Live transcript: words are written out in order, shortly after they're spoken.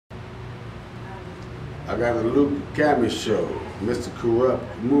I got a Luke Cammy show, Mr. Corrupt,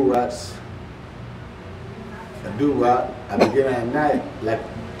 Murats, a doo-wop. I begin at night like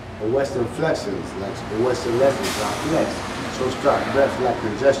a Western flexions, like the Western lessons, I flex. So start breath like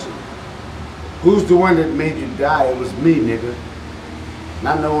congestion. Who's the one that made you die? It was me, nigga.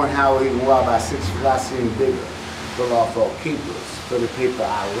 Not knowing how we even walk by 6 feet, I seem bigger. Fill off all keepers, for the paper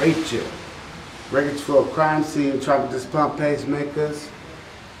I rate you. Records for a crime scene, trumpeters, pump pacemakers.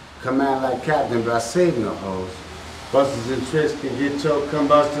 Command like captain, but I save no hoes. Busters and tricks can get choked,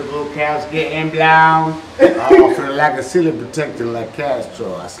 combustible, cows getting blown. I offer the lack of ceiling protecting like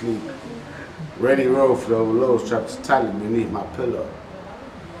Castro. I sleep. Ready roll for the overload, strapped tightly beneath my pillow.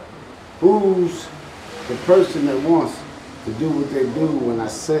 Who's the person that wants to do what they do when I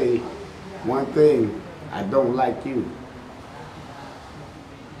say one thing, I don't like you?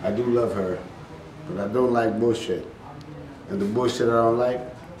 I do love her, but I don't like bullshit. And the bullshit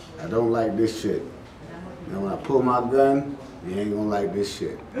I don't like this shit. And when I pull my gun, you ain't gonna like this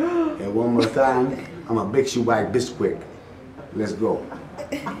shit. And one more time, I'm a big shoe white biscuit. Let's go.